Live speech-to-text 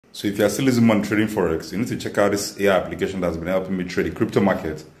So if you're still using money trading Forex, you need to check out this AI application that's been helping me trade the crypto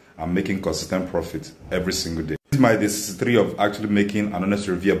market and making consistent profit every single day. This is my day 63 of actually making an honest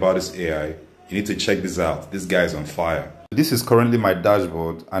review about this AI. You need to check this out. This guy is on fire. This is currently my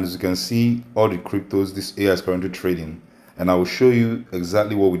dashboard, and as you can see, all the cryptos this AI is currently trading. And I will show you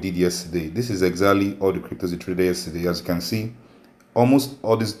exactly what we did yesterday. This is exactly all the cryptos we traded yesterday. As you can see, almost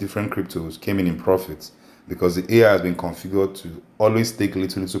all these different cryptos came in profits, because the AI has been configured to always take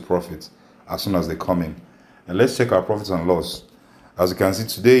little profit as soon as they come in. And let's check our profits and loss. As you can see,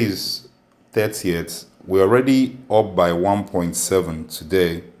 today is 30th. We're already up by 1.7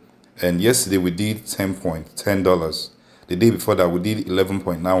 today, and yesterday we did $10.10. The day before that we did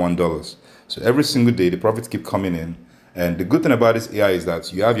 $11.91. So every single day the profits keep coming in. And the good thing about this AI is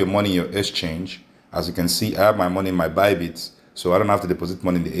that you have your money in your exchange. As you can see, I have my money in my Bybit, so I don't have to deposit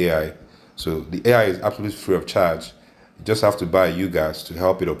money in the AI. So the AI is absolutely free of charge. You just have to buy you guys to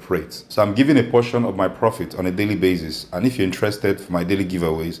help it operate. So I'm giving a portion of my profit on a daily basis. And if you're interested for my daily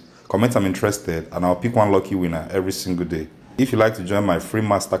giveaways, comment I'm interested and I'll pick one lucky winner every single day. If you'd like to join my free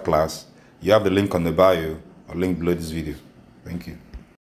masterclass, you have the link on the bio or link below this video. Thank you.